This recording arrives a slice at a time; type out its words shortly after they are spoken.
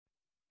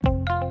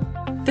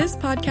This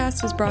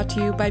podcast is brought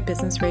to you by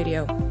Business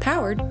Radio,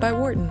 powered by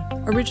Wharton,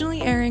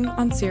 originally airing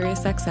on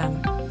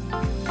SiriusXM.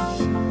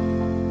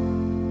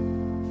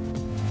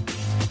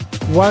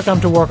 Welcome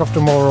to Work of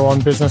Tomorrow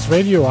on Business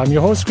Radio. I'm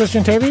your host,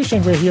 Christian Tavish,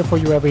 and we're here for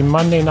you every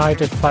Monday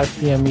night at 5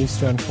 p.m.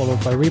 Eastern,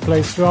 followed by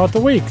replays throughout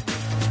the week.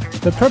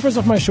 The purpose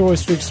of my show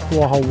is to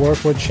explore how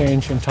work will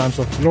change in times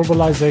of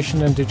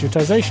globalization and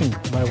digitization.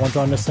 I want to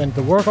understand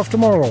the work of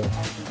tomorrow.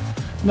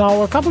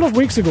 Now, a couple of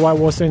weeks ago, I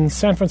was in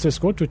San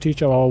Francisco to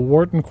teach our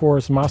Wharton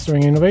course,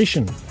 Mastering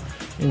Innovation.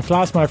 In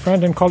class, my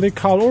friend and colleague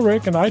Carl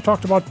Ulrich and I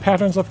talked about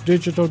patterns of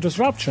digital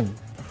disruption.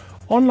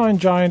 Online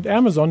giant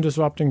Amazon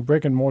disrupting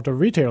brick-and-mortar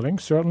retailing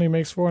certainly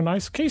makes for a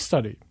nice case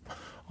study.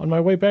 On my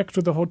way back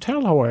to the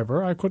hotel,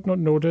 however, I could not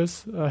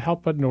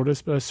help but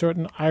notice a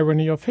certain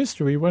irony of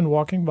history when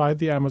walking by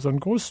the Amazon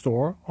Go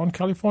store on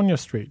California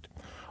Street.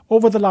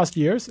 Over the last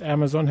years,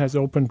 Amazon has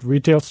opened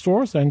retail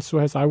stores, and so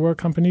has eyewear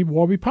company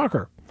Warby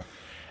Parker.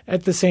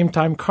 At the same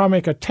time,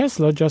 carmaker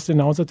Tesla just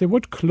announced that they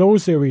would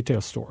close their retail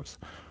stores.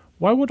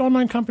 Why would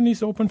online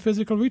companies open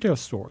physical retail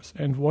stores?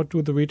 And what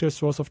do the retail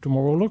stores of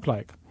tomorrow look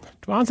like?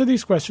 To answer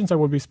these questions, I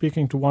will be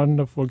speaking to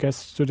wonderful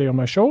guests today on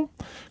my show.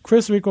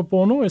 Chris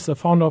Riccobono is the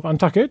founder of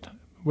Untuckit,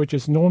 which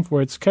is known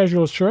for its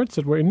casual shirts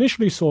that were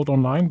initially sold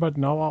online but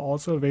now are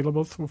also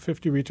available through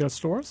 50 retail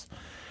stores.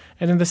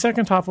 And in the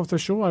second half of the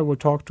show, I will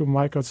talk to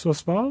Michael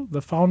Susval,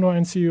 the founder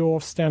and CEO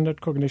of Standard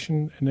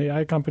Cognition, an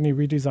AI company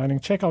redesigning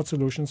checkout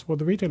solutions for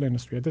the retail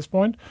industry. At this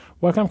point,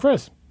 welcome,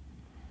 Chris.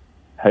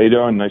 How you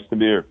doing? Nice to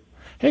be here.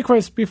 Hey,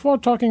 Chris, before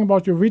talking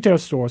about your retail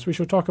stores, we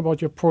should talk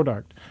about your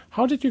product.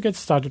 How did you get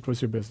started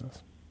with your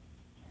business?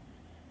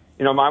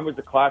 You know, mine was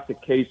the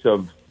classic case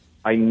of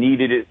I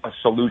needed a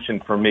solution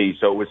for me.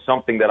 So it was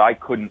something that I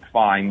couldn't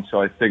find. So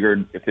I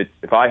figured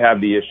if I have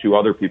the issue,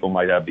 other people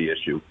might have the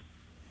issue.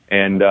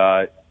 And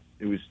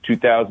it was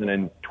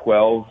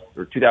 2012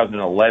 or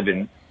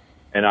 2011,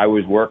 and I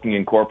was working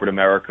in corporate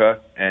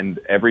America. And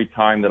every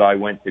time that I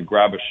went to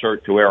grab a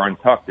shirt to wear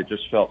untucked, it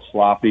just felt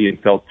sloppy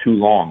and felt too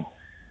long.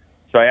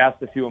 So I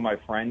asked a few of my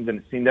friends, and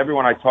it seemed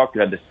everyone I talked to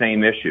had the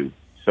same issue.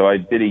 So I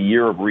did a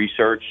year of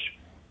research,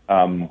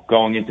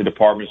 going into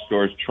department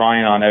stores,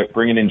 trying on it,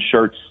 bringing in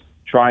shirts,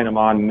 trying them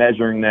on,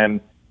 measuring them.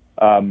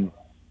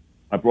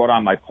 I brought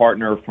on my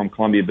partner from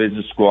Columbia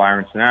Business School,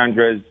 Aaron St.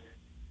 Andres,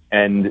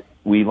 and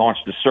we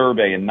launched a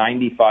survey, and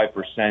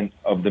 95%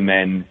 of the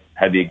men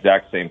had the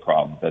exact same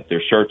problem, that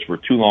their shirts were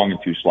too long and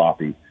too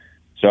sloppy.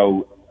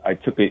 So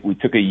we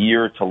took a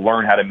year to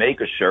learn how to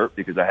make a shirt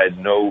because I had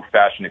no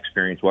fashion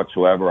experience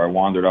whatsoever. I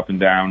wandered up and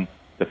down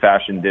the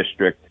fashion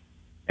district,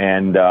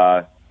 and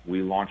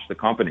we launched the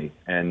company.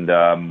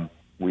 And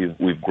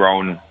we've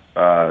grown,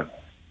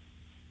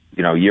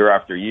 year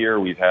after year.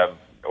 We have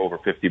over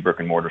 50 brick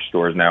and mortar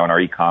stores now, and our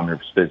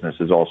e-commerce business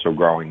is also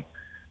growing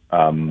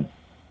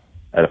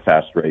at a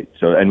fast rate.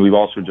 So, and we've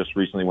also just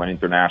recently went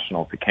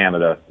international to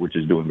Canada, which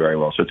is doing very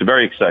well. So it's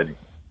very exciting.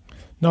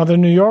 Now, the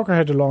New Yorker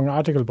had a long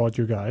article about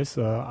you guys.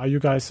 Are you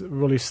guys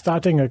really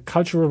starting a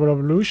cultural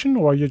revolution,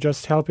 or are you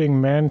just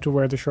helping men to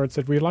wear the shirts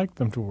that we like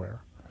them to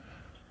wear?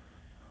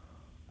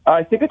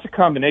 I think it's a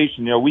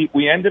combination. You know,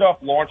 we ended up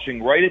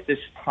launching right at this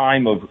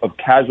time of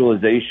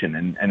casualization.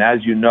 And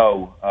as you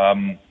know,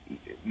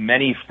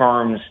 many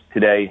firms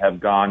today have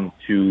gone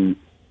to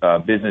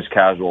business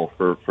casual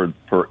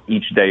for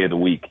each day of the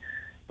week.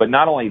 But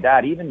not only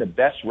that, even the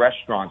best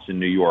restaurants in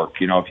New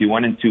York, you know, if you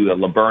went into the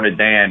La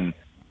Bernardin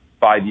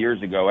 5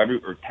 years ago,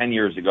 or 10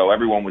 years ago,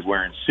 everyone was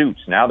wearing suits.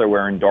 Now they're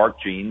wearing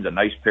dark jeans, a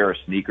nice pair of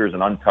sneakers,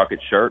 an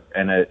untucked shirt,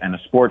 and a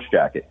sports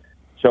jacket.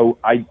 So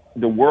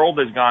the world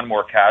has gone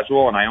more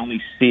casual, and I only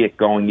see it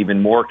going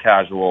even more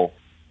casual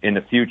in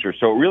the future.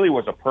 So it really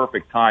was a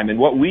perfect time. And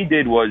what we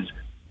did was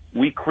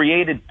we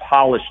created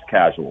polished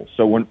casual.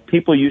 So when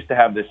people used to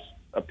have this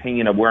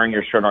opinion of wearing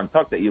your shirt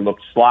untucked that you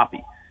looked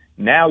sloppy,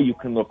 now you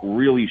can look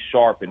really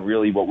sharp and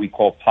really what we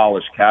call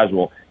polished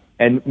casual.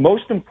 And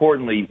most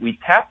importantly, we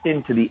tapped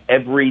into the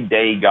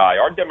everyday guy.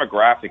 Our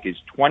demographic is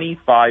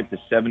 25 to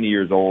 70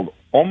 years old,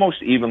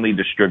 almost evenly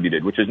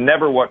distributed, which is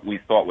never what we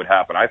thought would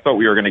happen. I thought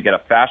we were going to get a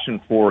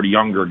fashion-forward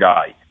younger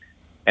guy.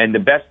 And the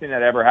best thing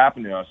that ever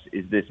happened to us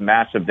is this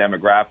massive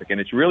demographic. And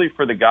it's really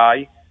for the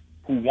guy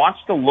who wants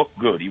to look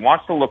good. He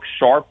wants to look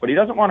sharp, but he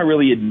doesn't want to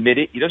really admit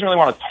it. He doesn't really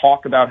want to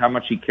talk about how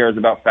much he cares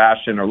about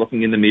fashion or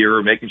looking in the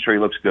mirror, making sure he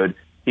looks good.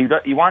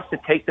 He wants to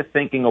take the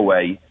thinking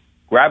away,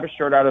 grab a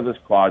shirt out of his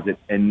closet,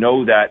 and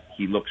know that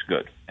he looks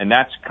good. And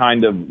that's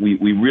kind of,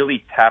 we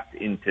really tapped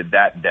into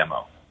that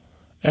demo.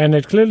 And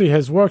it clearly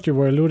has worked. You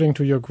were alluding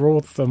to your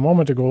growth a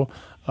moment ago.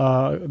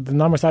 The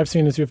numbers I've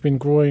seen is you've been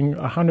growing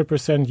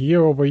 100%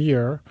 year over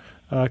year.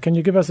 Can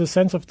you give us a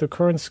sense of the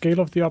current scale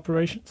of the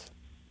operations?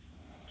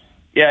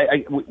 Yeah,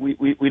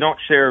 we don't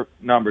share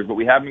numbers, but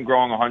we have been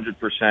growing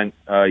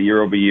 100%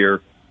 year over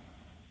year.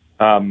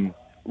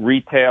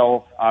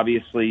 Retail,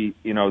 obviously,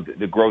 you know,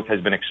 the growth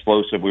has been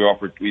explosive. We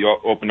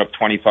opened up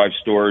 25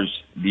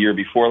 stores the year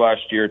before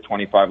last year,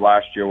 25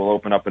 last year. We'll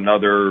open up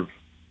another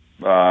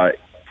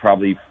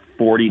probably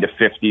 40 to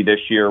 50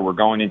 this year. We're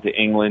going into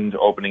England,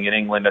 opening in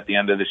England at the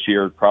end of this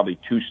year, probably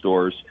 2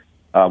 stores.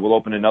 We'll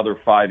open another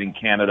 5 in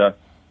Canada.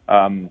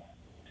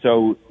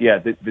 So yeah,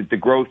 the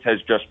growth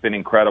has just been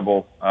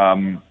incredible.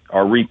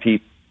 Our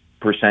repeat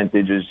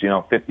percentage is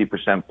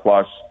 50%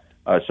 plus.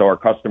 So our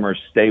customers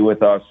stay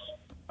with us,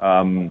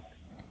 and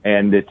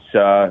it's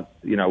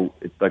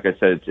like I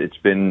said, it's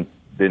been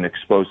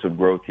explosive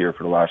growth here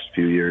for the last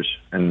few years,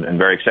 and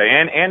very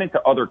exciting, and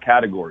into other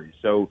categories.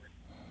 So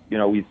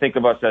we think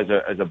of us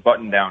as a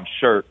button-down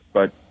shirt,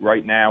 but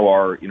right now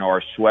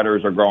our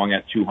sweaters are growing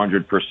at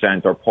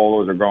 200%. Our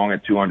polos are growing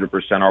at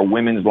 200%. Our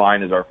women's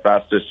line is our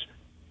fastest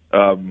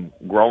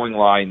growing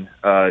line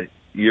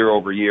year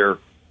over year,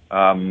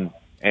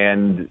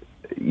 and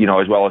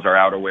as well as our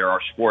outerwear,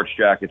 our sports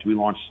jackets. We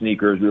launched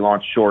sneakers, we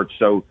launched shorts.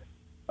 So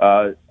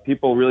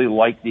people really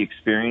like the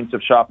experience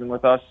of shopping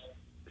with us,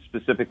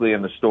 specifically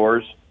in the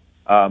stores,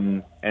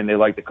 and they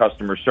like the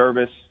customer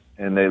service,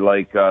 and they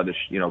like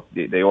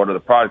they order the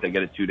product, they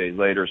get it 2 days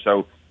later.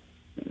 So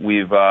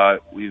we are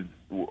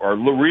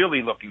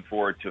really looking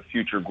forward to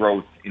future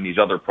growth in these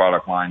other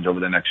product lines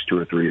over the next 2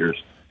 or 3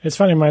 years. It's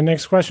funny, my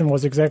next question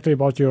was exactly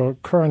about your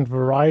current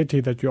variety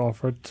that you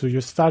offered. So you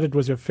started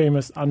with your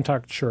famous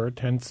Untucked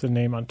shirt, hence the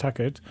name Untuck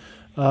It.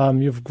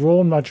 You've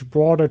grown much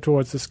broader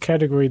towards this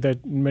category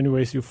that in many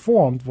ways you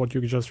formed, what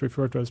you just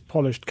referred to as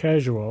polished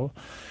casual.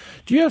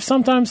 Do you have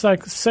sometimes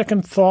like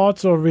second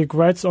thoughts or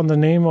regrets on the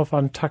name of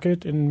Untuck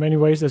It in many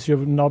ways as you're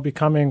now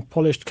becoming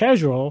polished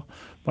casual,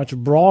 much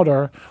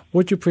broader?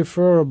 Would you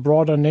prefer a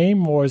broader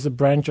name, or is the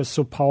brand just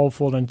so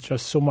powerful and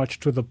just so much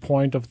to the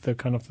point of the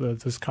kind of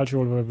this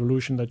cultural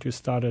revolution that you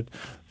started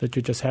that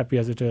you're just happy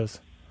as it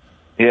is?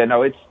 Yeah,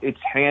 no, it's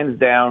hands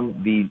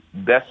down the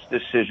best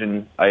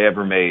decision I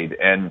ever made,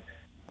 and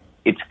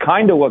it's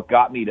kind of what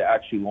got me to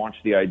actually launch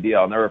the idea.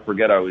 I'll never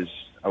forget, I was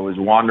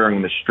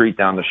wandering the street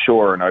down the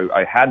shore, and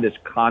I had this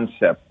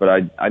concept, but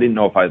I didn't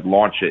know if I'd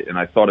launch it, and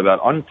I thought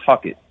about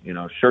Untuck It,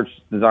 shirts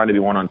designed to be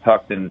worn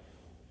untucked, and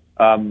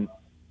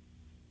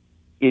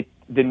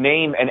the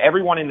name, and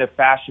everyone in the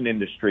fashion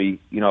industry,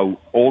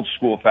 old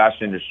school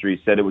fashion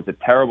industry, said it was a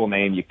terrible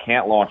name. You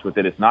can't launch with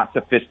it. It's not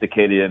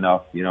sophisticated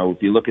enough.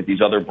 If you look at these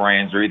other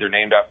brands, they're either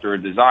named after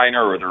a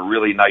designer or they're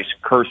really nice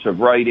cursive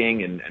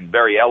writing and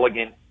very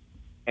elegant.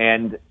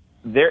 And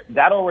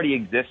that already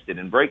existed.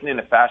 And breaking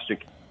into fashion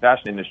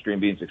industry and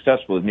being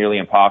successful is nearly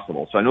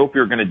impossible. So I knew if we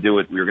were going to do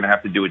it, we were going to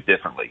have to do it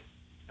differently.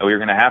 And we were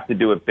going to have to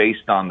do it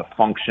based on the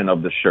function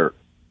of the shirt.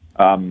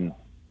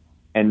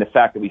 And the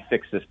fact that we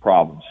fixed this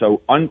problem.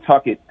 So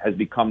Untuck It has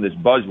become this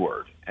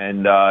buzzword.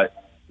 And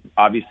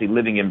obviously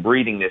living and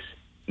breathing this,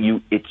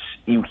 you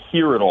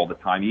hear it all the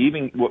time.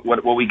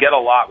 What we get a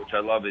lot, which I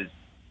love, is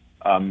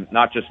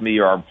not just me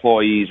or our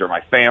employees or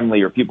my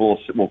family or people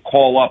will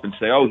call up and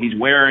say, oh, he's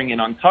wearing an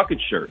Untuck It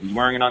shirt. He's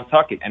wearing an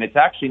Untuck It. And it's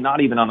actually not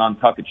even an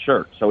Untuck It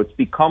shirt. So it's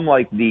become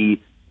like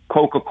the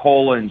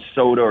Coca-Cola and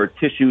soda or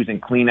tissues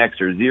and Kleenex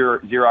or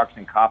Xerox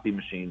and copy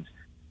machines.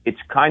 It's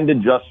kind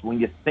of just when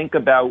you think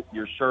about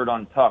your shirt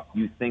untucked,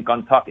 you think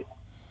Untuck It.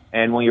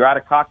 And when you're at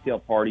a cocktail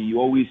party, you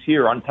always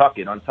hear Untuck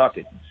It, Untuck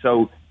It.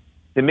 So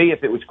to me,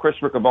 if it was Chris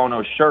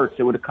Riccobono's shirts,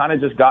 it would have kind of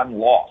just gotten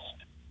lost.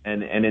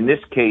 And in this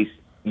case,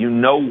 you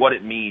know what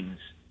it means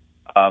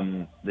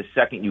the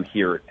second you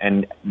hear it.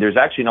 And there's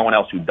actually no one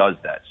else who does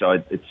that.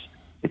 So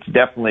it's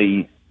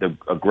definitely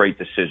a great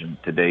decision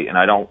to date. And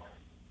I don't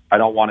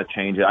want to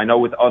change it. I know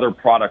with other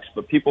products,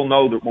 but people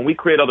know that when we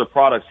create other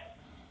products,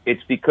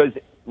 it's because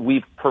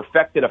we've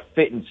perfected a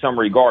fit in some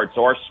regard.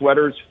 So our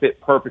sweaters fit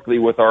perfectly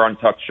with our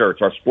untucked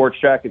shirts. Our sports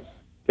jackets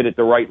fit at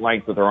the right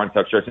length with our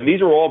untucked shirts. And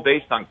these are all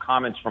based on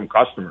comments from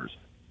customers.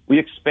 We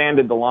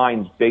expanded the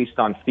lines based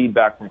on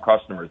feedback from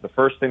customers. The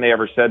first thing they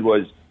ever said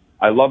was,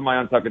 I love my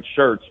untucked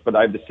shirts, but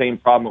I have the same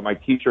problem with my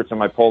T-shirts and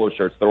my polo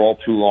shirts. They're all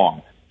too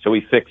long. So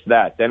we fixed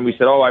that. Then we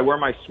said, I wear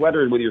my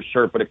sweater with your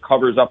shirt, but it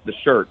covers up the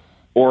shirt,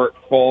 or it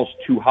falls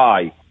too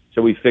high.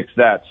 So we fixed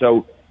that.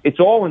 So it's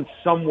all in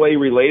some way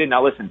related.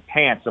 Now, listen,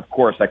 pants, of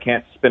course, I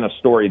can't spin a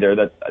story there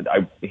that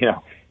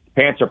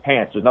pants are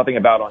pants. There's nothing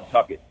about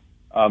Untuck It.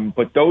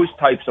 But those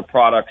types of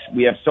products,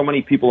 we have so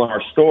many people in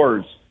our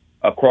stores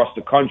across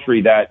the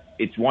country that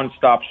it's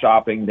one-stop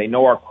shopping. They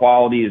know our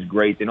quality is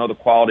great. They know the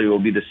quality will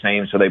be the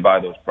same, so they buy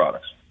those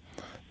products.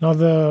 Now,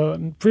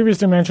 the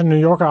previously mentioned New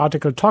Yorker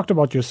article talked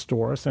about your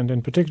stores and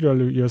in particular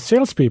your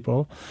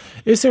salespeople.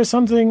 Is there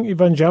something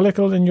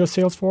evangelical in your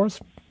sales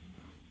force?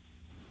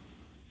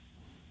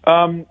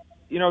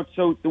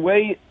 So the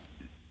way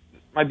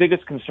my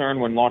biggest concern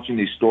when launching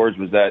these stores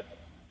was that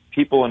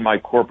people in my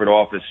corporate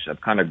office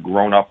have kind of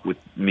grown up with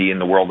me in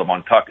the world of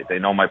Untuck It. They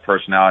know my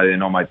personality, they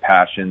know my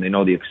passion, they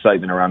know the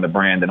excitement around the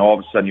brand, and all of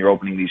a sudden you're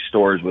opening these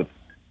stores with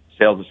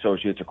sales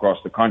associates across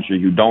the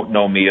country who don't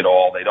know me at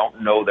all. They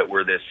don't know that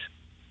we're this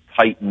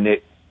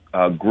tight-knit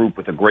group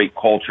with a great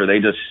culture. They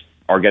just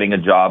are getting a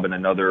job in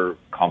another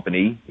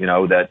company,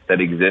 that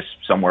exists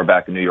somewhere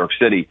back in New York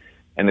City.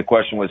 And the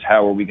question was,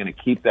 how are we going to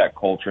keep that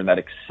culture and that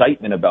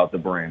excitement about the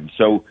brand?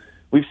 So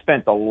we've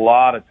spent a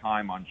lot of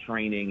time on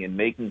training and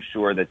making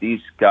sure that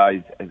these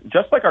guys,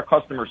 just like our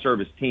customer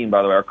service team,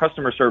 by the way, our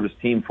customer service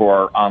team for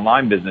our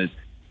online business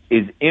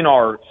is in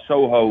our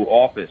Soho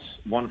office,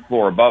 one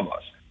floor above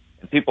us.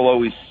 And people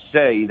always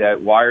say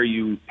that, why are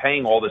you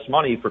paying all this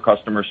money for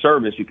customer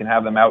service? You can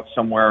have them out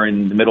somewhere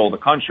in the middle of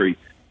the country.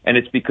 And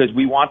it's because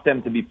we want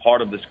them to be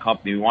part of this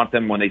company. We want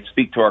them, when they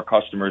speak to our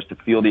customers, to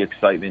feel the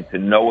excitement, to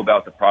know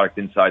about the product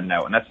inside and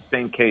out. And that's the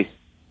same case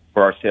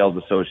for our sales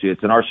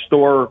associates. And our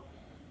store,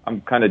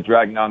 I'm kind of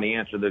dragging on the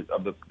answer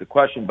of the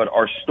question, but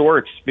our store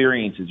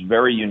experience is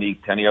very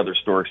unique to any other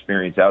store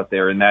experience out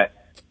there, in that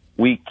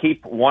we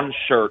keep one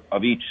shirt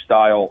of each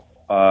style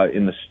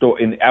in the store,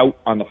 out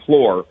on the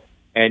floor,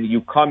 and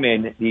you come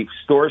in, the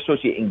store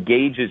associate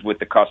engages with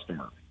the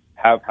customer.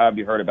 Have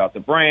you heard about the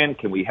brand?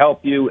 Can we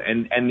help you?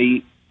 And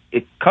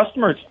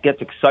customers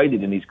gets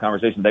excited in these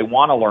conversations. They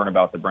want to learn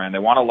about the brand. They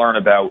want to learn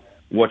about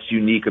what's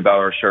unique about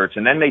our shirts.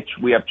 And then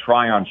we have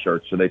try-on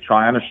shirts. So they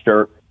try on a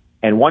shirt,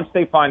 and once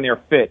they find their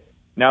fit,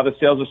 now the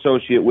sales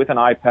associate with an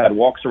iPad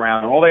walks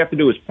around, and all they have to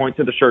do is point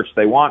to the shirts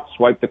they want,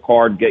 swipe the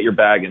card, get your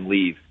bag, and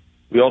leave.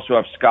 We also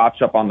have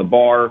scotch up on the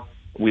bar.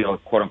 We have a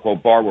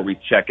quote-unquote bar where we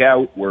check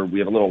out, where we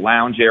have a little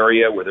lounge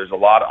area where there's a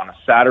lot on a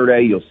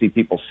Saturday. You'll see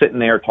people sitting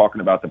there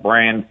talking about the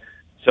brand.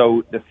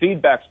 So the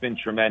feedback's been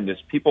tremendous.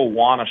 People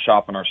want to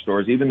shop in our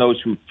stores. Even those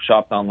who've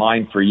shopped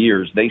online for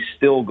years, they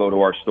still go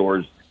to our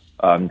stores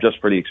just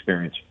for the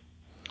experience.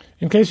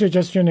 In case you're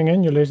just tuning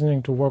in, you're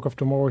listening to Work of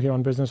Tomorrow here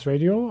on Business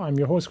Radio. I'm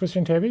your host,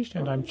 Christian Tevish,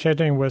 and I'm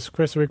chatting with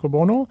Chris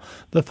Riccobono,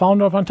 the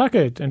founder of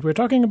Untuckit. And we're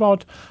talking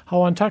about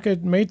how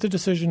Untuckit made the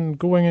decision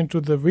going into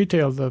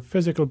the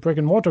physical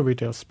brick-and-mortar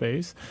retail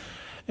space.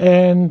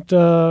 And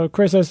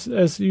Chris,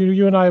 as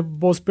you and I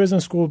both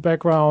business school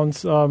backgrounds,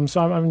 so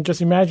I'm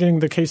just imagining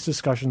the case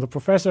discussion. The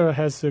professor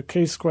has the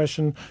case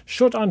question: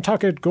 should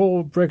Untuckit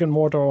go brick and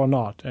mortar or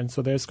not? And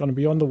so there's going to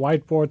be on the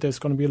whiteboard, there's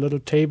going to be a little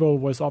table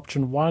with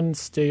option 1,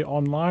 stay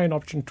online.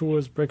 Option 2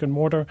 is brick and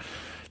mortar.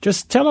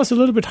 Just tell us a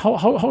little bit,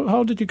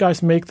 how did you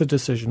guys make the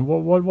decision?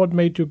 What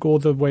made you go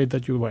the way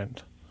that you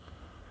went?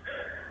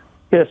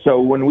 Yeah,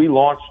 so when we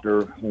launched,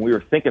 or when we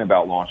were thinking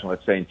about launching,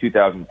 let's say in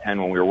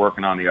 2010, when we were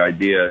working on the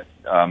idea,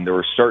 there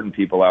were certain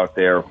people out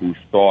there who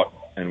thought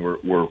and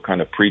were kind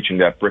of preaching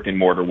that brick and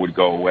mortar would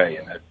go away,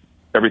 and that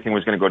everything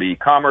was going to go to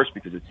e-commerce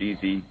because it's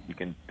easy. You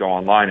can go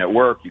online at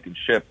work, you can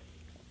ship,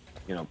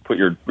 put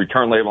your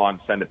return label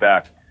on, send it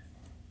back.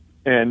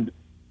 And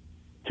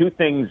two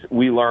things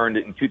we learned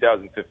in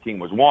 2015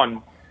 was,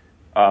 one,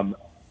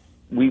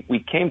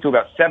 we came to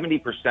about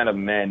 70% of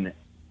men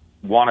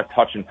want to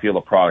touch and feel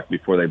a product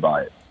before they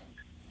buy it.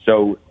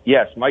 So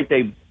yes, might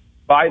they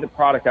buy the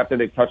product after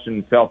they've touched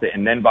and felt it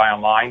and then buy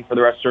online for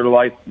the rest of their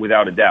life?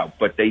 Without a doubt.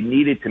 But they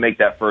needed to make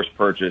that first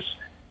purchase.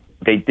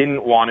 They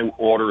didn't want to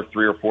order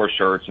 3 or 4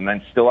 shirts and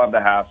then still have the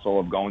hassle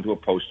of going to a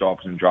post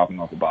office and dropping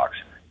off a box.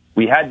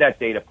 We had that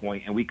data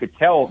point, and we could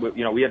tell,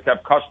 we have to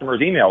have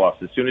customers email us.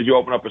 As soon as you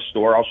open up a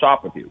store, I'll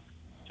shop with you.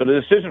 So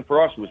the decision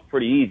for us was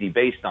pretty easy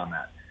based on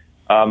that.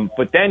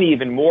 But then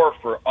even more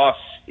for us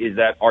is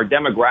that our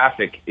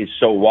demographic is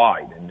so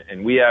wide,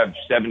 and we have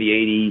 70,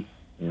 80,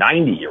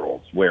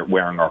 90-year-olds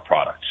wearing our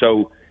product.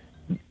 So,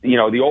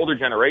 the older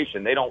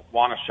generation, they don't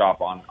want to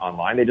shop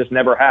online. They just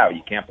never have.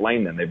 You can't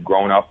blame them. They've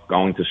grown up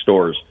going to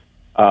stores.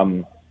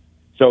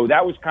 So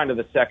that was kind of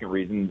the second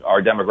reason,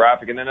 our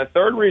demographic. And then the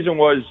third reason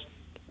was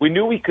we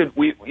knew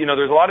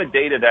there's a lot of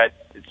data that,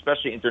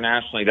 especially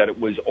internationally, that it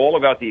was all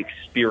about the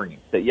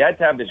experience, that you had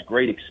to have this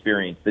great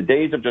experience. The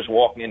days of just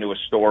walking into a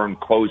store and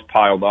clothes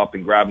piled up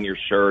and grabbing your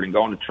shirt and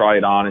going to try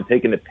it on and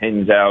taking the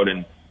pins out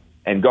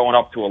and going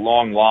up to a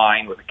long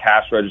line with a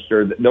cash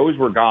register, those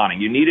were gone.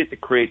 And you needed to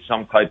create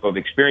some type of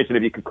experience. And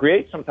if you could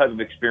create some type of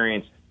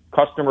experience,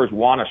 customers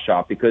want to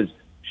shop, because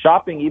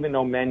shopping, even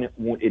though men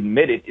won't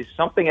admit it, is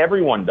something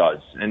everyone does.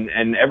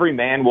 And every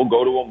man will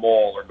go to a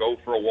mall or go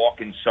for a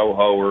walk in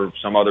Soho or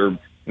some other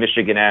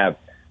Michigan Ave.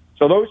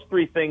 So those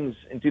three things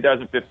in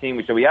 2015,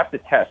 we said we have to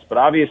test. But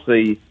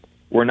obviously,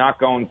 we're not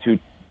going to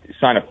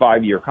sign a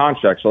 5-year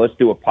contract, so let's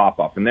do a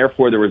pop-up. And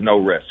therefore, there was no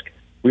risk.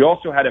 We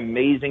also had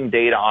amazing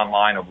data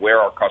online of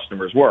where our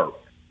customers were,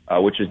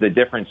 which is the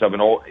difference of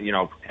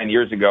 10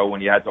 years ago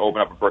when you had to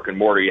open up a brick and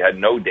mortar, you had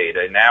no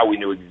data. Now we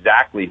knew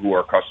exactly who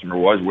our customer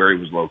was, where he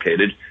was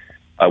located,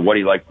 what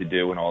he liked to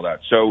do, and all that.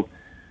 So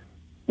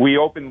we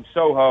opened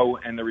Soho,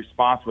 and the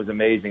response was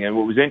amazing. And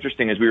what was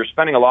interesting is we were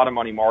spending a lot of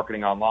money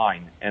marketing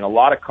online, and a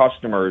lot of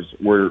customers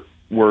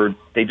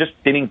they just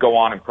didn't go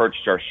on and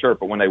purchase our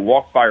shirt. But when they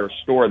walked by our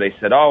store, they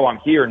said, "Oh, I'm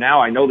here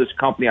now. I know this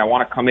company. I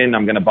want to come in.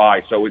 I'm going to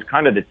buy." So it was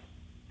kind of the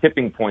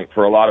tipping point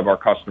for a lot of our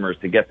customers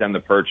to get them to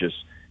purchase.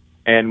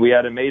 And we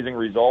had amazing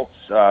results.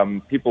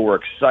 People were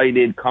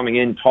excited, coming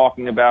in,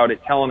 talking about it,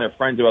 telling their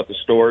friends about the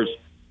stores.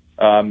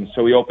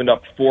 So we opened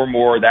up 4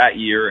 more that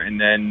year, and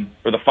then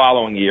for the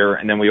following year,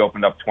 and then we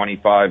opened up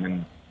 25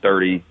 and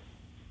 30,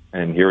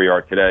 and here we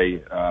are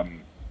today.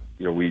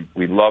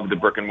 We love the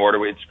brick and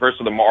mortar. It's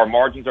first of all, our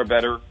margins are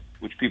better,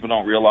 which people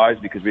don't realize,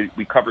 because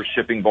we cover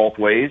shipping both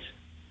ways.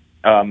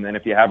 And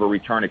if you have a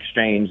return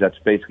exchange, that's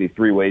basically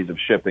 3 ways of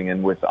shipping.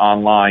 And with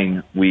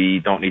online, we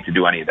don't need to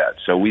do any of that.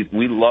 So we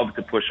love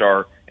to push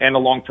and the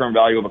long-term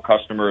value of a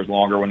customer is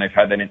longer when they've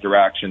had that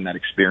interaction, that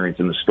experience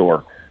in the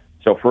store.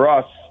 So for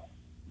us,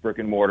 brick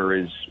and mortar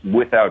is,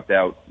 without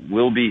doubt,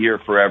 will be here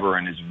forever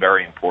and is a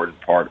very important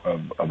part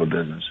of a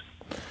business.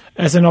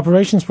 As an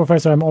operations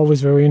professor, I'm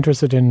always very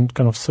interested in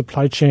kind of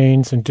supply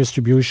chains and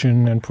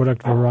distribution and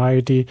product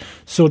variety.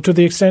 So to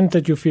the extent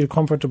that you feel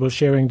comfortable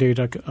sharing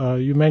data,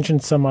 you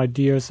mentioned some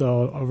ideas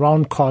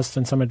around costs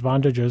and some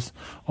advantages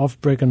of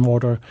brick and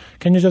mortar.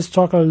 Can you just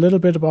talk a little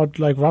bit about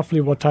like roughly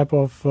what type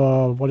of,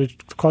 what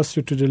it costs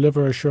you to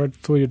deliver a shirt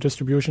through your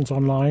distributions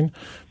online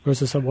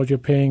versus what you're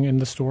paying in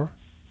the store?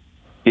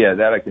 Yeah,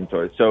 that I can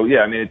tell you. So,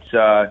 yeah, I mean,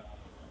 it's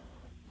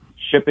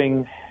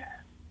shipping.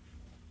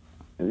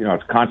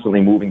 It's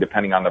constantly moving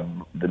depending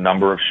on the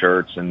number of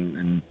shirts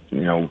and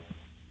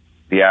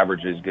the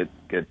averages get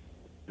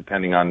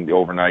depending on the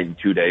overnight and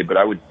 2-day. But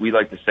we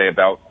like to say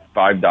about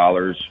 $5,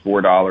 $4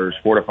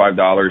 to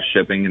 $5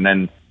 shipping. And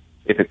then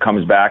if it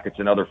comes back, it's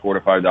another $4 to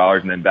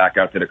 $5 and then back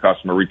out to the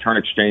customer. Return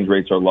exchange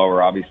rates are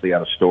lower, obviously,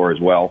 out of store as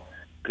well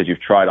because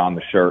you've tried on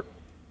the shirt.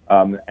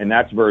 And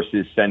that's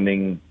versus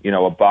sending,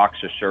 a box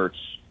of shirts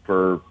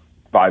for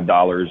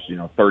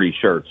 $5, 30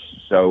 shirts.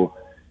 So,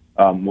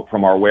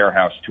 from our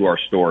warehouse to our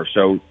store.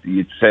 So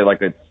you'd say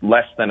like it's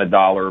less than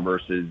 $1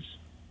 versus,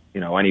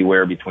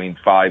 anywhere between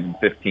 $5 and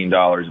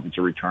 $15 if it's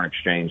a return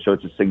exchange. So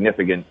it's a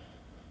significant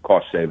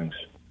cost savings.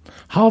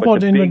 How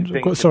about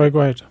inventory? Sorry,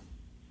 go ahead.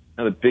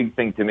 The big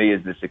thing to me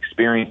is this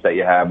experience that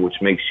you have, which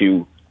makes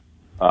you,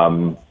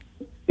 and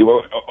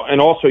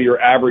also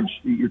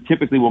you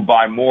typically will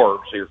buy more.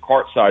 So your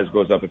cart size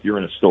goes up if you're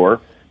in a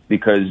store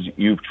because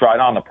you've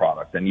tried on the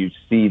product and you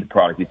see the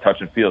product, you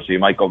touch and feel. So you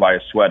might go buy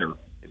a sweater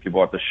if you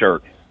bought the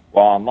shirt.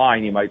 While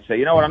online, you might say,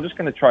 you know what, I'm just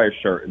going to try a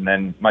shirt, and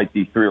then it might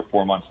be 3 or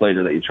 4 months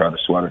later that you try the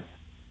sweater.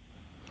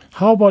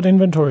 How about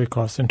inventory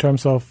costs in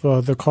terms of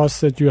the costs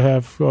that you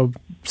have,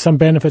 some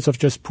benefits of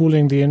just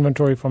pooling the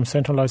inventory from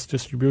centralized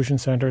distribution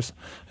centers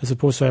as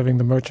opposed to having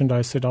the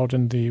merchandise sit out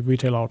in the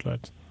retail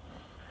outlets?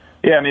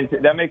 Yeah, I mean,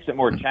 that makes it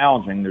more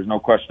challenging. There's no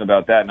question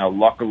about that. Now,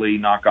 luckily,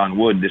 knock on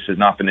wood, this has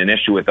not been an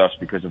issue with us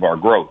because of our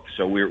growth.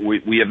 So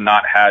we have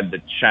not had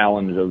the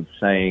challenge of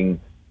saying,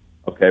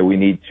 okay, we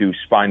need to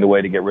find a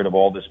way to get rid of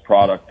all this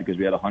product because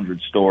we had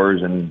 100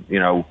 stores and,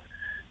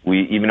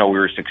 even though we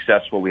were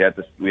successful, we had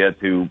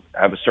to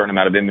have a certain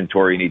amount of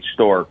inventory in each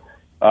store.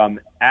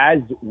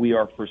 As we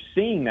are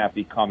foreseeing that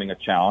becoming a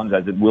challenge,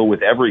 as it will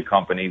with every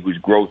company whose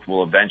growth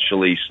will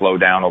eventually slow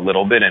down a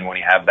little bit. And when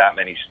you have that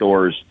many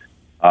stores,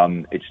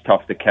 it's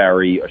tough to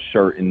carry a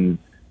shirt and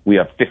we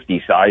have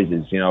 50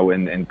 sizes,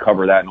 and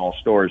cover that in all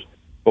stores.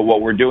 But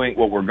what we're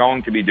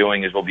going to be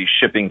doing is we'll be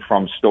shipping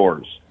from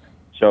stores.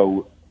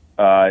 So,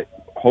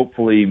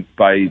 hopefully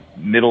by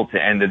middle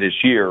to end of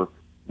this year,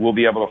 we'll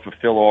be able to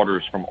fulfill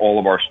orders from all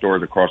of our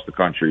stores across the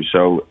country.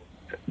 So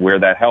where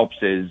that helps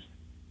is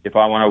if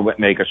I want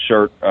to make a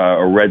shirt,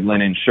 a red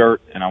linen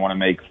shirt, and I want to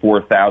make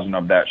 4,000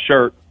 of that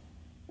shirt,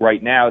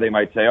 right now they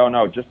might say, oh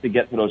no, just to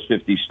get to those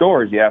 50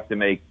 stores, you have to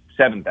make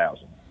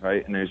 7,000,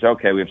 right? And there's,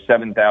 okay, we have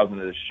 7,000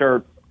 of this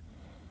shirt.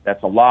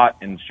 That's a lot,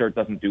 and the shirt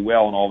doesn't do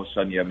well, and all of a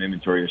sudden you have an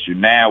inventory issue.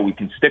 Now we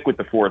can stick with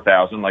the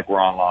 4,000 like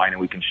we're online,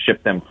 and we can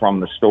ship them from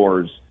the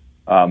stores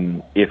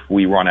if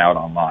we run out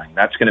online.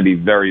 That's going to be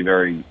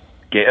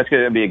that's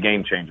going to be a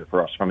game changer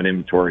for us from an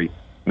inventory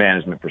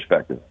management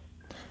perspective.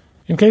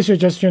 In case you're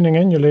just tuning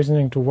in, you're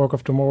listening to Work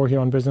of Tomorrow here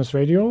on Business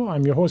Radio.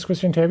 I'm your host,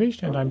 Christian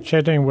Tevish, and I'm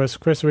chatting with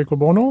Chris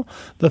Riccobono,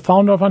 the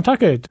founder of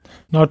Untuckit.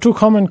 Now, 2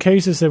 common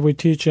cases that we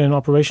teach in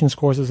operations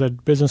courses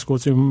at business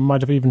schools, you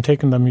might have even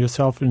taken them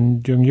yourself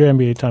during your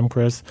MBA time,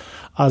 Chris,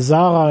 are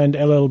Zara and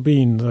LL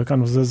Bean.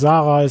 The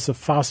Zara is a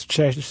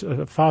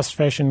fast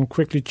fashion,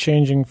 quickly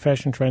changing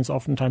fashion trends,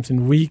 oftentimes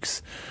in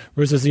weeks,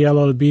 versus the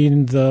LL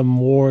Bean, the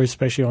more,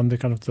 especially on the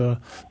kind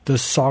of the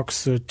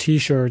socks,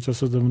 T-shirts,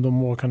 also the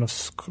more kind of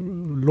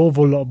low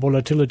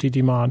volatility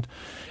demand.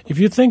 If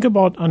you think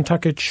about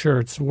Untuckit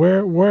shirts,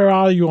 where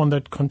are you on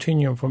that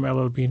continuum from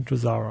LL Bean to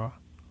Zara?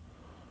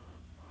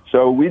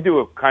 So we do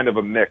a kind of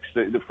a mix.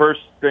 The first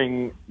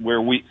thing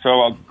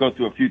I'll go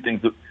through a few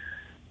things.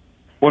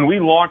 When we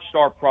launched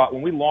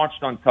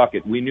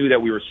Untuckit, we knew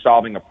that we were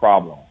solving a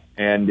problem,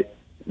 and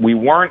we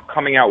weren't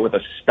coming out with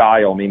a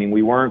style, meaning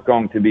we weren't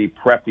going to be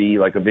preppy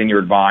like a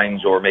Vineyard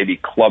Vines or maybe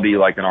clubby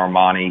like an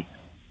Armani,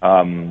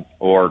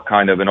 or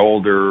kind of an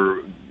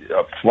older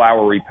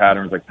flowery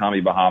patterns like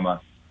Tommy Bahama.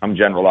 I'm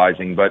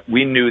generalizing, but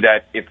we knew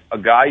that if a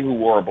guy who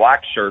wore a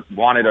black shirt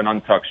wanted an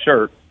untucked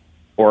shirt,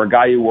 or a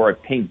guy who wore a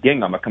pink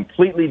gingham, a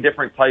completely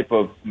different type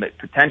of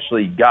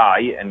potentially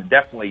guy and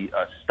definitely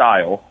a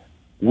style,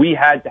 we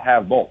had to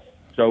have both.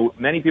 So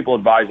many people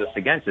advise us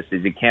against this,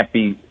 is it can't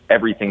be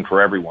everything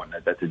for everyone.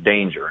 That's a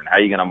danger, and how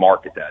are you going to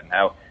market that?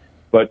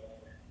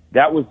 But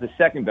that was the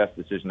second best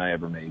decision I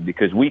ever made,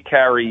 because we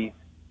carry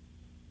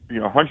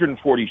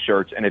 140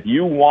 shirts, and if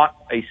you want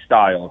a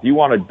style, if you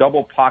want a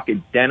double pocket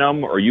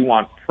denim, or you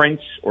want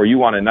prints, or you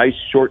want a nice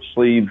short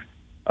sleeve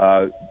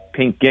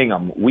pink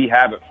gingham, we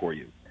have it for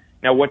you.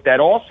 Now, what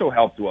that also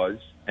helped was,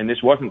 and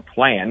this wasn't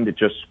planned, it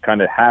just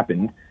kind of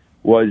happened,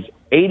 was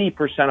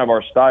 80% of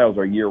our styles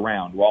are year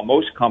round, while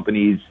most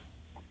companies,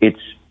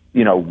 it's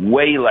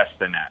way less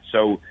than that.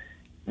 So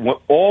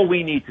all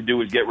we need to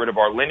do is get rid of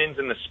our linens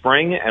in the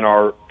spring and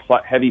our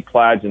heavy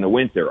plaids in the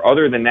winter.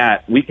 Other than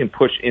that, we can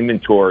push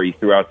inventory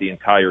throughout the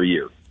entire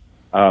year.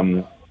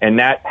 And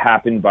that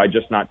happened by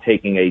just not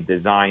taking a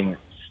design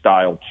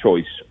style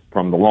choice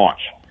from the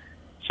launch.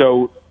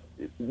 So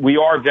we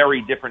are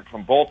very different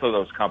from both of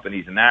those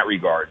companies in that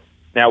regard.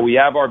 Now, we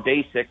have our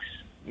basics,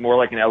 more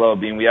like an LL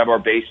Bean. We have our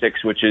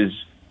basics, which is,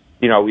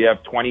 we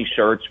have 20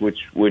 shirts, which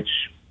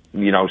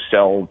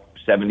sell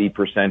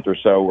 70% or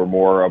so or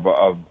more of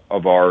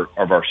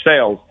our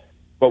sales.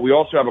 But we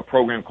also have a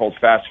program called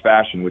Fast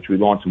Fashion, which we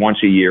launch once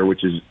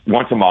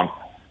a month,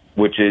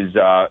 which is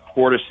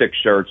 4 to 6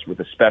 shirts with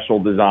a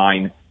special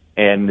design,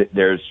 and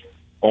there's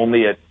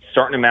only a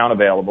certain amount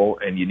available,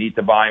 and you need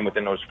to buy them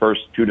within those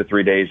first 2 to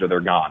 3 days or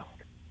they're gone.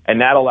 And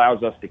that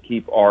allows us to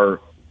keep our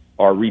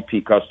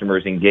repeat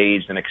customers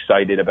engaged and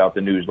excited about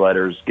the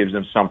newsletters, gives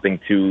them something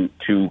to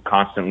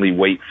constantly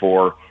wait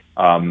for.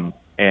 And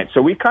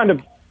so we kind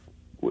of,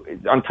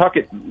 on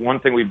Tuckett, one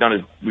thing we've done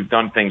is we've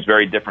done things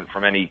very different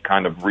from any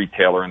kind of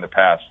retailer in the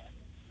past,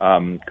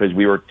 because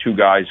we were two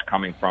guys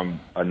coming from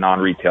a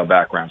non-retail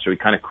background. So we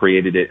kind of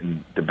created it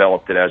and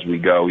developed it as we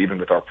go, even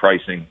with our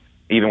pricing,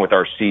 even with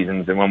our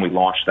seasons and when we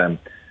launched them.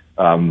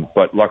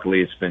 But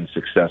luckily it's been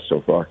success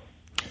so far.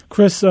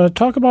 Chris,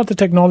 talk about the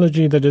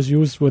technology that is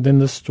used within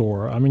the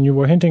store. I mean, you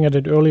were hinting at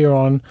it earlier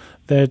on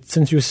that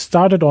since you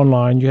started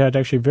online, you had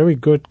actually very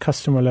good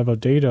customer-level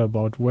data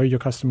about where your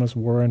customers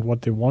were and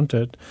what they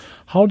wanted.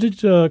 How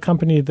did a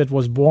company that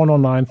was born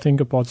online think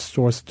about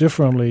stores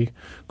differently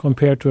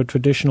compared to a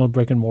traditional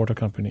brick-and-mortar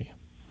company?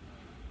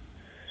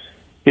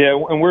 Yeah,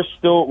 and we're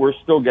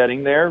still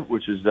getting there,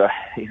 which is,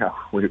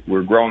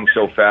 we're growing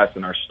so fast,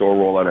 and our store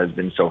rollout has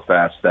been so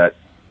fast that,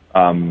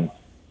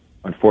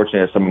 unfortunately,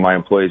 as some of my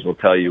employees will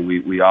tell you,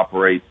 we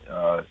operate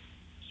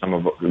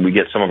we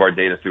get some of our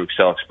data through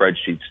Excel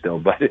spreadsheets still,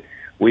 but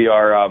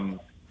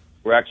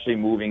we're actually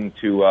moving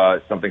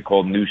to something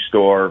called New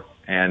Store,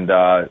 and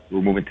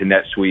we're moving to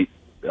NetSuite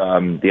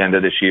the end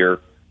of this year.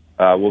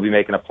 We'll be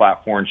making a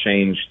platform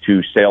change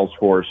to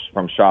Salesforce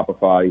from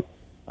Shopify,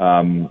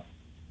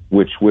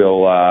 which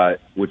will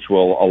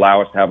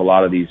allow us to have a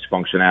lot of these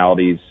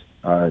functionalities.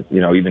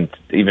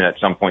 Even at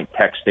some point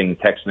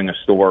texting a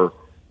store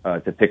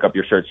to pick up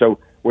your shirt. So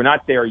we're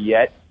not there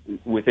yet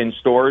within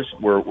stores.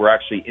 We're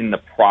actually in the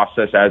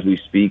process as we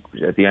speak.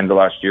 At the end of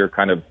last year,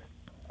 kind of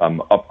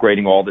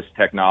upgrading all this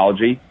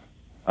technology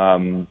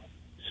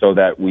so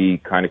that we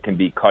kind of can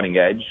be cutting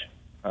edge.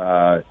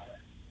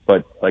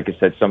 But like I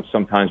said,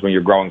 sometimes when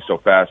you're growing so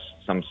fast,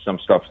 some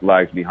stuff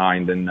lags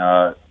behind, and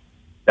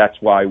that's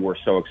why we're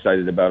so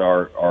excited about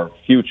our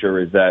future.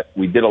 Is that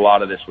we did a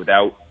lot of this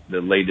without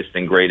the latest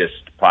and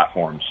greatest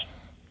platforms.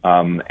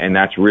 And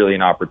that's really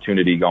an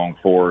opportunity going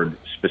forward,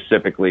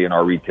 specifically in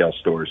our retail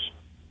stores.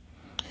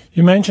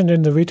 You mentioned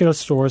in the retail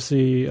stores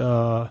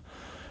the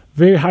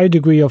very high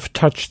degree of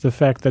touch, the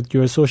fact that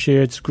your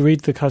associates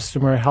greet the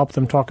customer, help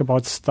them talk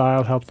about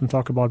style, help them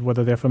talk about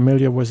whether they're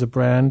familiar with the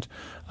brand.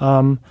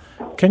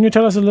 Can you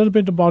tell us a little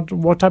bit about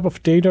what type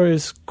of data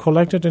is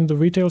collected in the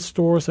retail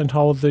stores and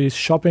how the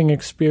shopping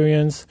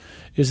experience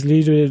is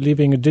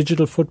leaving a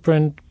digital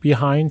footprint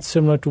behind,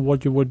 similar to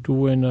what you would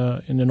do in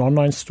an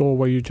online store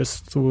where you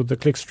just, through the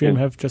clickstream,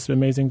 have just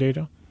amazing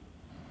data?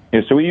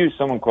 Yeah, so we use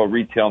someone called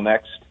Retail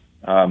Next,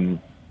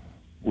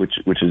 which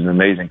is an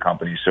amazing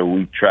company. So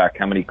we track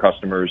how many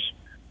customers,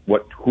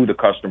 who the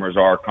customers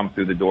are, come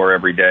through the door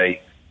every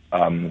day,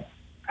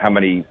 how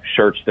many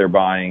shirts they're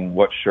buying,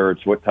 what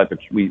shirts, what type of.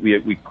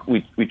 We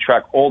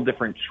track all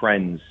different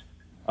trends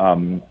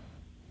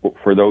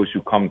for those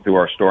who come through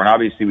our store, and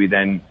obviously we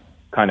then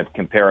kind of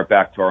compare it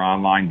back to our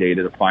online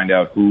data to find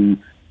out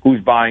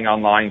who's buying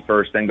online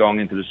first, then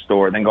going into the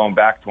store, then going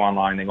back to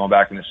online, then going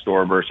back in the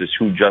store versus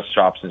who just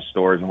shops in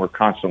stores. And we're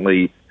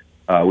constantly.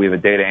 We have a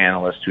data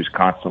analyst who's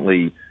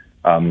constantly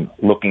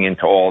looking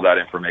into all that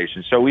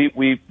information. So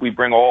we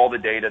bring all the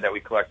data that we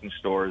collect in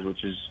stores,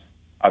 which is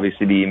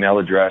obviously the email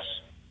address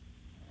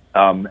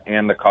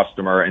and the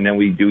customer, and then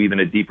we do even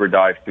a deeper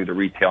dive through the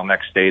Retail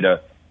Next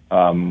data,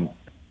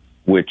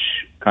 which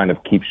kind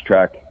of keeps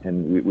track.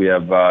 And we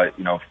have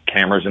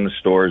cameras in the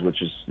stores,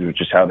 which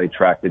is how they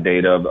track the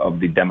data of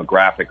the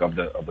demographic of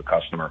the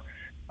customer.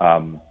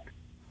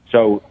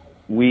 So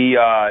we.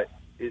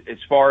 As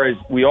far as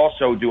we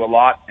also do a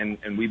lot,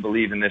 and we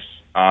believe in this,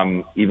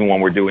 even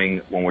when we're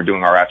doing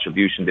our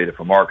attribution data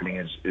for marketing,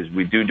 is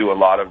we do a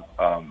lot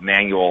of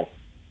manual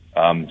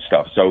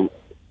stuff. So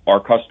our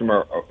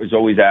customer is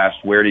always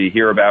asked, where did he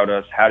hear about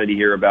us? How did he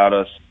hear about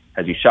us?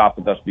 Has he shopped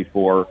with us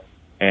before?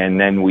 And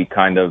then we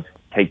kind of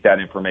take that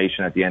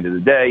information at the end of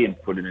the day and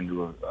put it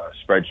into a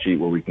spreadsheet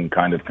where we can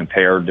kind of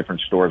compare different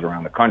stores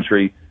around the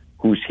country,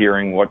 who's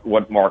hearing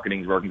what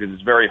marketing is working, because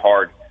it's very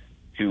hard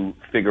to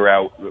figure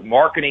out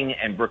marketing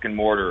and brick and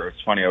mortar.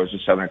 It's funny, I was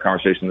just having a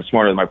conversation this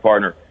morning with my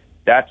partner.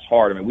 That's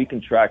hard. I mean, we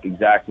can track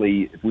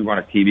exactly, if we run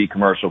a TV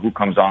commercial, who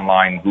comes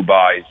online, who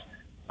buys,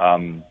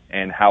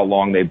 and how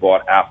long they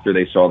bought after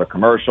they saw the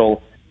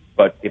commercial.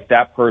 But if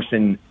that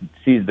person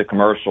sees the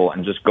commercial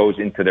and just goes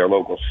into their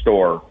local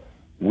store,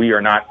 we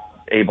are not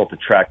able to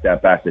track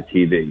that back to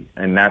TV.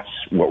 And that's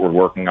what we're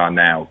working on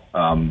now.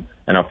 And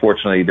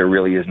unfortunately, there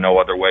really is no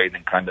other way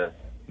than kind of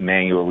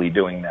manually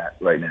doing that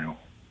right now.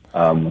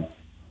 I'm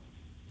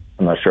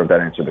not sure if that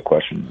answered the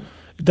question.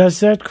 Does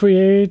that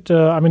create,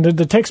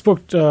 the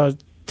textbook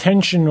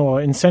tension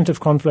or incentive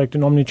conflict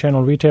in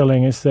omnichannel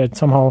retailing is that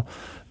somehow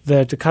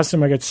that the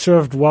customer gets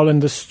served well in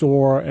the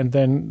store and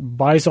then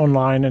buys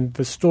online, and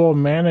the store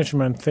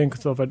management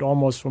thinks of it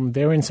almost from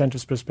their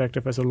incentives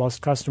perspective as a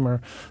lost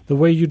customer. The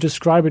way you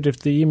describe it,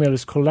 if the email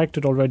is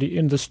collected already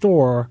in the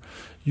store,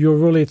 you're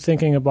really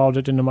thinking about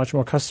it in a much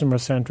more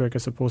customer-centric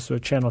as opposed to a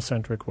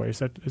channel-centric way. Is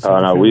that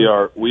no, we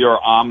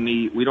are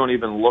omni. We don't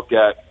even look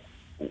at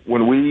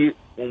when we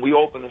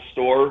open a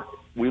store.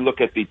 We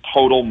look at the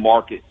total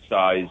market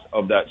size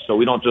of that. So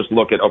we don't just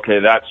look at, okay,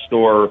 that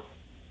store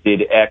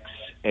did X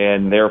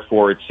and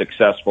therefore it's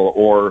successful,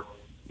 or,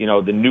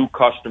 the new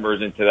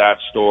customers into that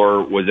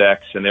store was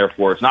X and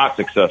therefore it's not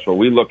successful.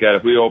 We look at,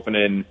 if we open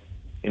in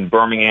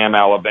Birmingham,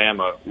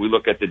 Alabama, we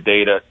look at the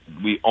data.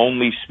 We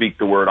only speak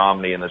the word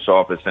omni in this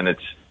office, and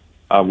it's,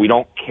 we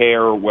don't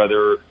care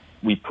whether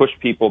we push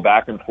people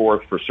back and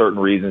forth for certain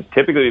reasons.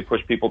 Typically we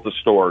push people to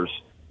stores.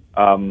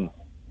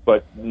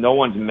 But no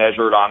one's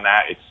measured on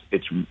that.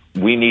 It's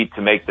we need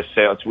to make the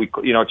sale.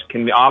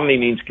 Omni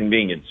means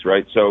convenience,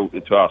 right? So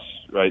it's us,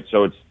 right?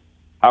 So it's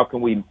how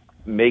can we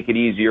make it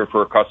easier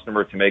for a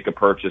customer to make a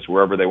purchase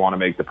wherever they want to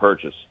make the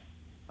purchase?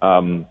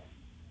 As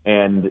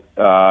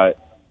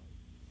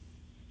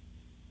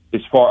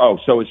far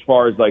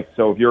as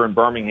if you're in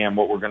Birmingham,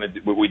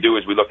 what we do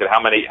is we look at how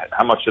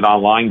much did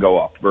online go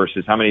up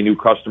versus how many new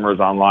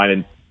customers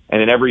online,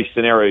 and in every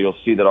scenario you'll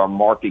see that our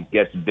market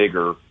gets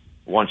bigger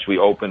once we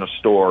open a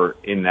store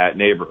in that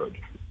neighborhood.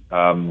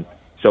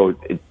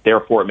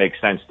 Therefore it makes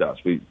sense to us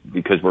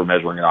because we're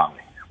measuring it omni,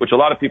 which a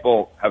lot of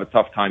people have a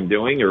tough time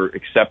doing or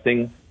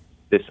accepting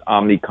this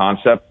omni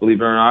concept,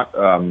 believe it or not.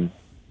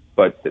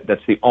 But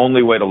that's the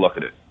only way to look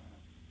at it.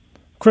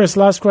 Chris,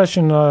 last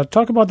question.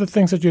 Talk about the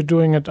things that you're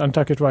doing at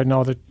Untuck It right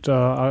now that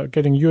are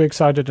getting you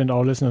excited and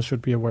our listeners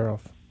should be aware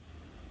of.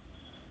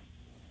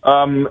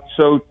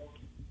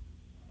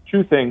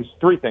 Three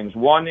things.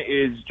 One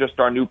is just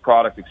our new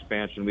product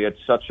expansion. We had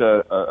such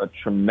a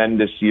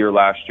tremendous year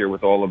last year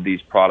with all of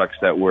these products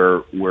that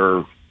we're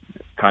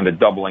kind of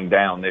doubling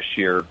down this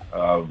year.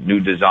 New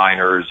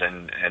designers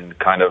and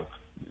kind of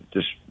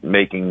just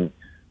making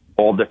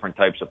all different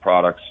types of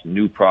products,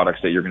 new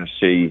products that you're going to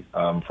see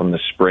from the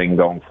spring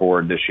going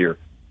forward this year,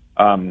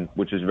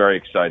 which is very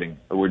exciting.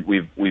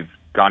 We've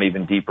gone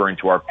even deeper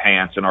into our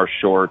pants and our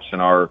shorts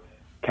and our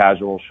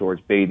casual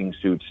shorts, bathing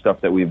suits, stuff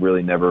that we've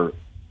really never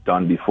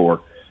done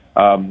before.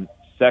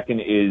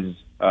 Second is,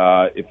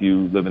 if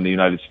you live in the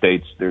United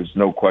States, there's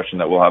no question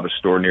that we'll have a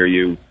store near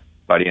you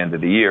by the end of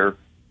the year,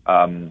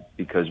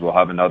 because we'll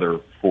have another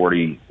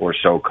 40 or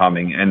so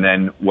coming. And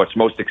then what's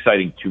most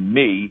exciting to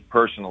me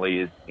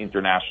personally is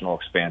international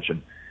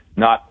expansion.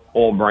 Not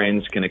all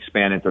brands can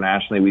expand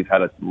internationally. We've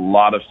had a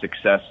lot of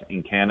success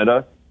in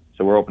Canada,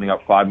 so we're opening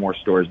up 5 more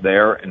stores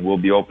there, and we'll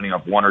be opening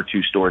up 1 or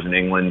 2 stores in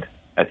England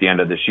at the end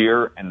of this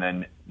year, and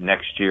then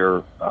next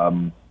year,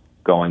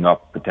 going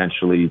up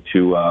potentially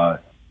to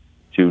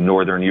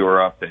Northern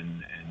Europe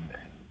and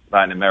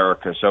Latin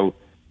America. So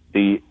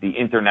the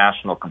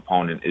international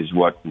component is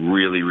what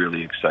really,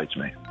 really excites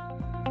me.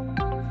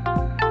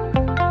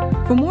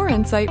 For more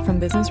insight from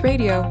Business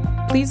Radio,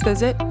 please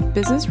visit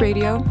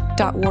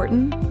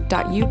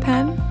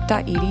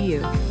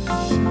businessradio.wharton.upenn.edu.